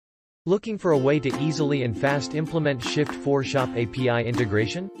Looking for a way to easily and fast implement Shift4Shop API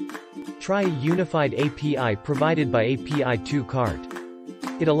integration? Try a unified API provided by API2 Cart.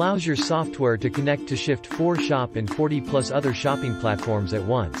 It allows your software to connect to Shift4Shop and 40+ other shopping platforms at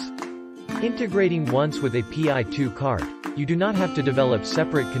once. Integrating once with API2 Cart, you do not have to develop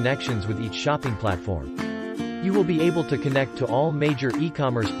separate connections with each shopping platform. You will be able to connect to all major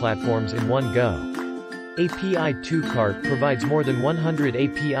e-commerce platforms in one go. API2 Cart provides more than 100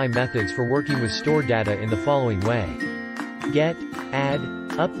 API methods for working with store data in the following way: get, add,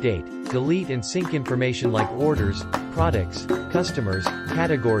 update, delete and sync information like orders, products, customers,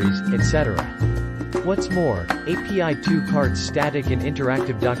 categories, etc. What's more, API2 Cart's static and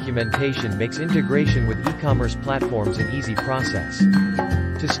interactive documentation makes integration with e-commerce platforms an easy process.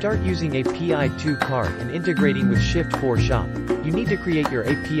 To start using API2 Cart and integrating with Shift4Shop, you need to create your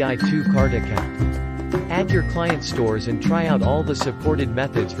API2 Cart account. Add your client stores and try out all the supported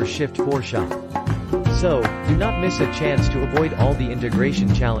methods for Shift4Shop. So, do not miss a chance to avoid all the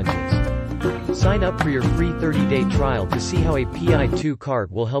integration challenges. Sign up for your free 30-day trial to see how API2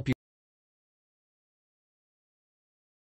 Cart will help you